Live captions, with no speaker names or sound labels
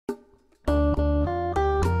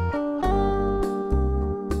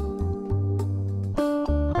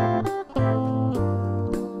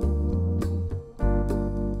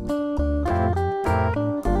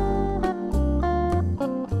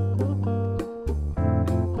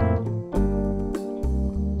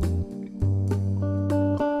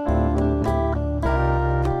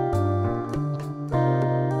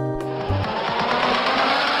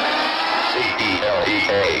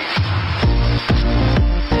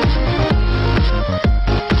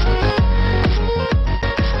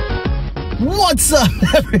What's up,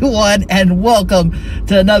 everyone, and welcome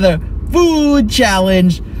to another food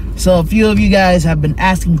challenge. So a few of you guys have been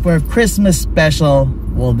asking for a Christmas special.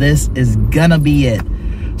 Well, this is gonna be it.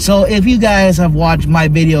 So if you guys have watched my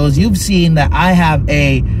videos, you've seen that I have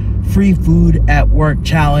a free food at work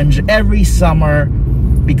challenge every summer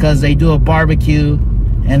because they do a barbecue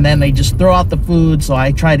and then they just throw out the food. So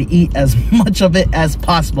I try to eat as much of it as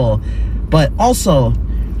possible. But also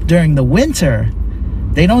during the winter,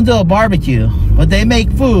 they don't do a barbecue, but they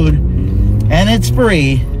make food and it's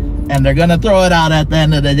free and they're gonna throw it out at the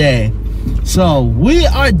end of the day. So we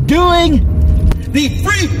are doing the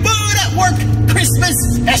free food at work Christmas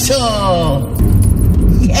special.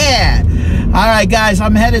 Yeah. All right, guys,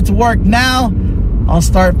 I'm headed to work now. I'll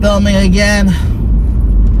start filming again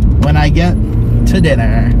when I get to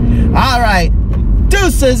dinner. All right.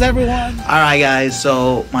 Deuces, everyone. All right, guys,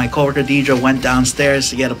 so my coworker Deidre went downstairs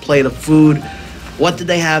to get a plate of food. What did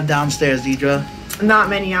they have downstairs, Deidre? Not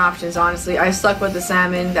many options, honestly. I stuck with the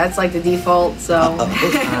salmon. That's like the default, so.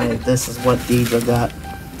 Alright, this is what Deidre got.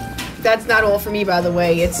 That's not all for me, by the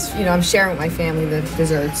way. It's, you know, I'm sharing with my family the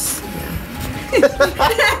desserts.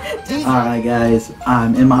 Yeah. Alright, guys,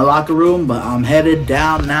 I'm in my locker room, but I'm headed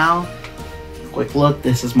down now. Quick look,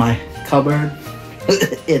 this is my cupboard.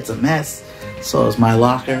 It's a mess. So is my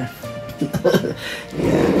locker.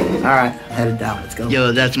 Yeah. Alright, headed down. Let's go.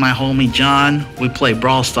 Yo, that's my homie John. We play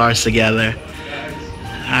Brawl Stars together.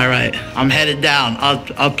 Alright, I'm headed down.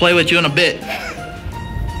 I'll play with you in a bit.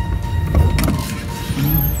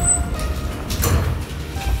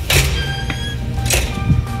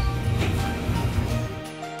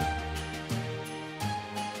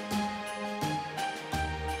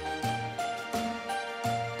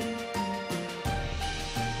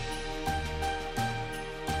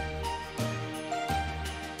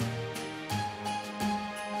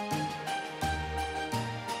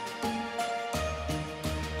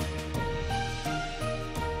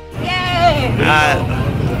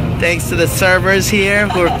 Thanks to the servers here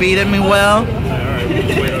who are feeding me well.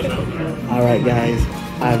 Alright, guys,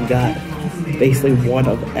 I've got basically one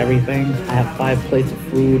of everything. I have 5 plates of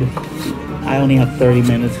food. I only have 30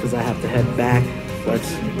 minutes because I have to head back. Let's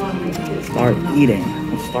start eating.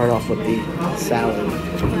 Let's start off with the salad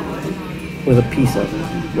with a piece of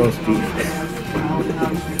roast beef.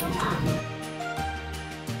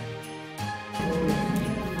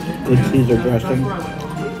 Good Caesar dressing.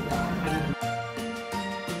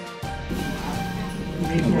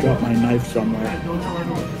 I dropped my knife somewhere.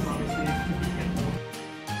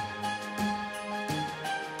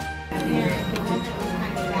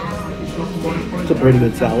 It's a pretty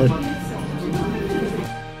good salad.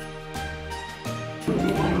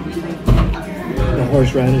 The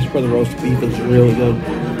horseradish for the roast beef is really good.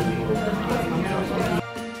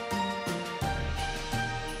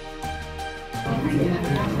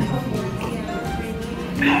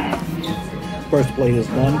 First plate is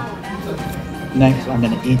done. Next, I'm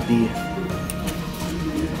gonna eat the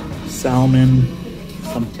salmon,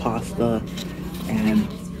 some pasta, and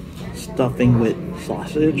stuffing with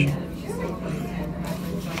sausage.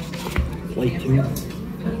 Plate 2.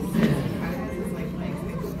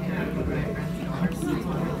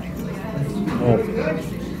 Oh.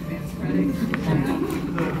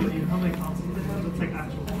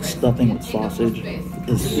 Stuffing with sausage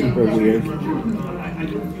is super weird.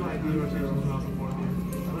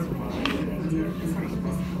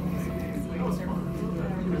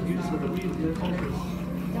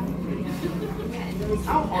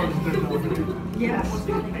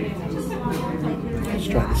 Let's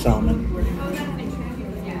try the salmon.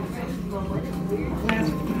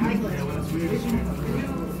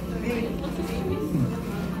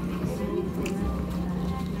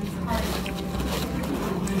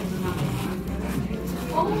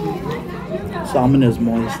 Salmon is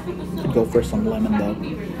moist. Could go for some lemon though.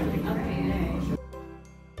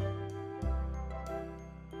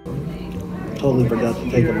 Totally forgot to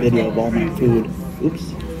take a video of all my food.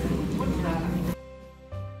 Oops.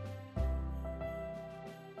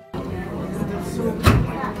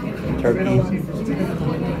 Turkey.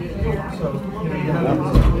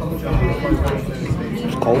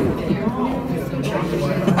 It's cold.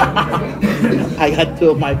 I got 2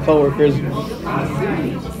 of my coworkers,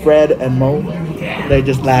 Fred and Mo. They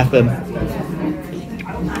just laughing.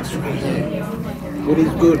 Food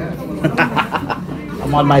is good.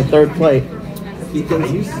 I'm on my 3rd plate. He's the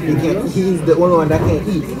only one that can't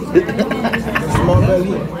eat. Small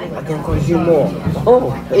belly, I can consume more. Oh,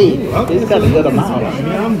 hey, he's got a good amount.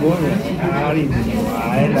 I'm going to.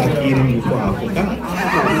 I like eating before I forgot.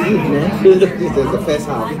 This is the first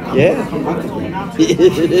half. Yeah.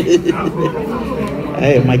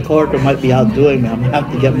 Hey, my coworker might be outdoing me. I'm gonna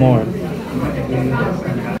have to get more.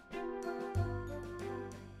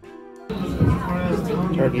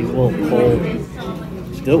 Turkey's a little cold.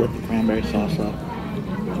 It's good with the cranberry sauce though.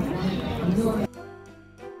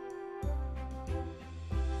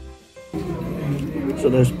 So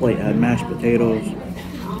this plate had mashed potatoes,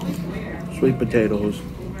 sweet potatoes,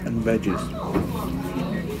 and veggies.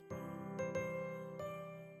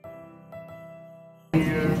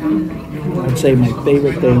 I'd say my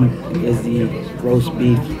favorite thing is the roast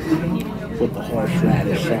beef with the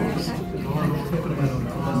horseradish sauce.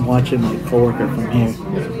 I'm watching my coworker from here.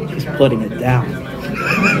 He's putting it down.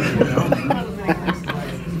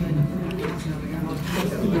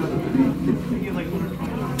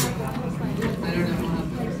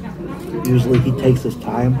 Usually he takes his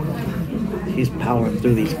time. He's powering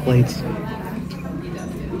through these plates.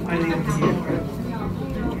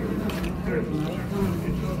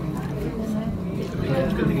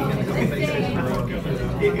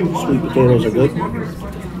 Sweet potatoes are good.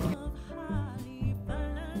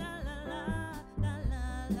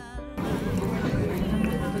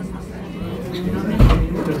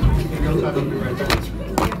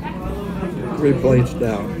 Three plates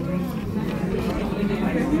down.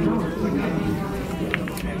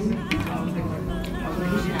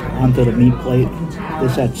 Onto the meat plate.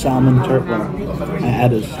 This had salmon turkey. I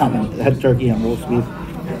added salmon. It had turkey and roast beef.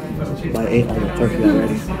 But I ate all the turkey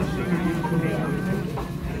already.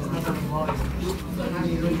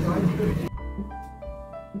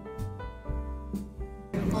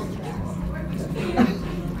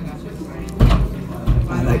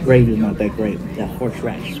 That gravy is not that great. That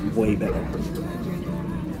horseradish is way better.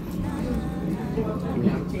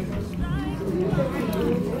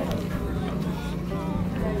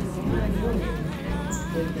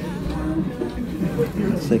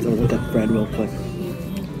 Let's take a look at Fred real quick.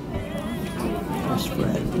 That's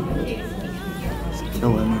Fred. He's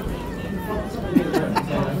killing it.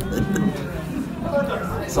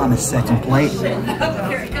 It's on his second plate.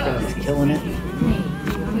 He's killing it.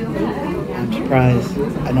 I'm surprised.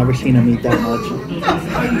 I've never seen him eat that much.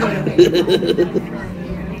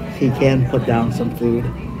 He can put down some food.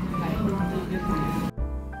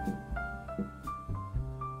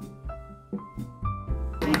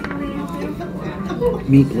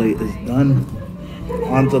 Meat plate is done.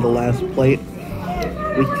 On to the last plate.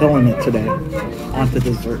 We're killing it today. On to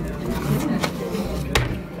dessert.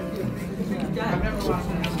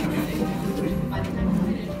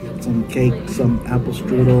 Some cake, some apple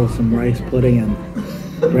strudel, some rice pudding, and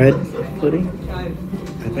bread pudding,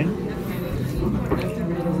 I think.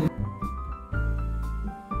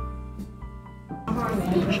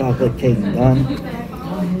 Chocolate cake done.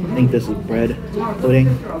 I think this is bread pudding.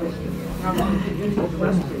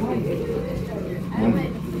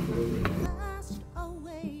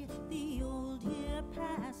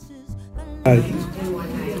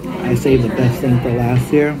 I saved the best thing for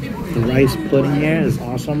last year. The rice pudding here is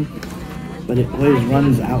awesome, but it always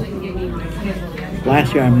runs out.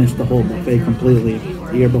 Last year I missed the whole buffet completely.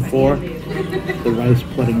 The year before, the rice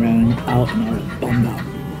pudding ran out and I was bummed out.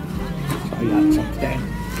 So I got some today.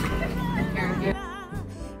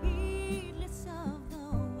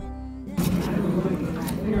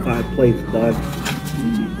 5 plates done.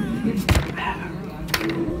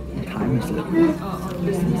 What time is it?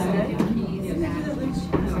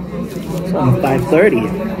 It's only 5:30.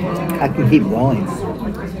 I can keep going. I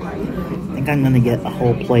think I'm gonna get a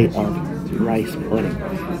whole plate of rice pudding.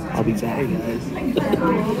 I'll be back, guys.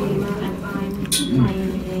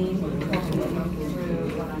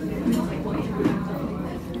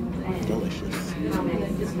 Delicious.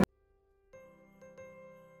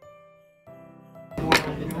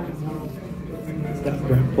 That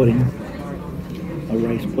bread pudding, a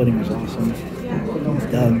rice pudding is awesome. It's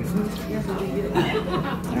done.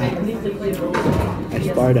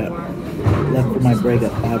 I left for my break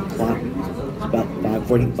at 5 o'clock. It's about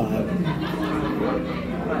 5:45.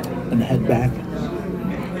 And head back.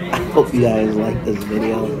 I hope you guys like this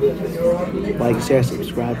video. Like, share,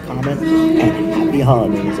 subscribe, comment, and happy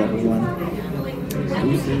holidays, everyone.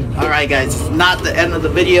 Alright guys, it's not the end of the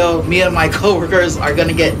video. Me and my coworkers are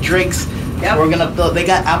gonna get drinks. Yep. They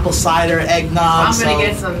got apple cider, eggnog. I'm gonna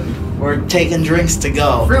get some. We're taking drinks to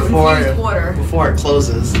go Fruit infused water before it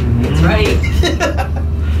closes. That's right.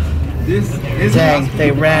 Dang, they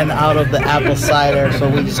ran out of the apple cider, so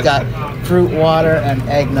we just got fruit water and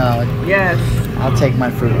eggnog. Yes. I'll take my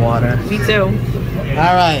fruit water. Me too.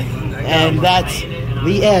 Alright, and that's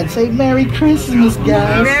the end. Say Merry Christmas,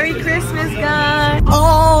 guys. Merry Christmas, guys.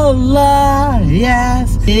 All I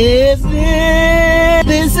ask is this.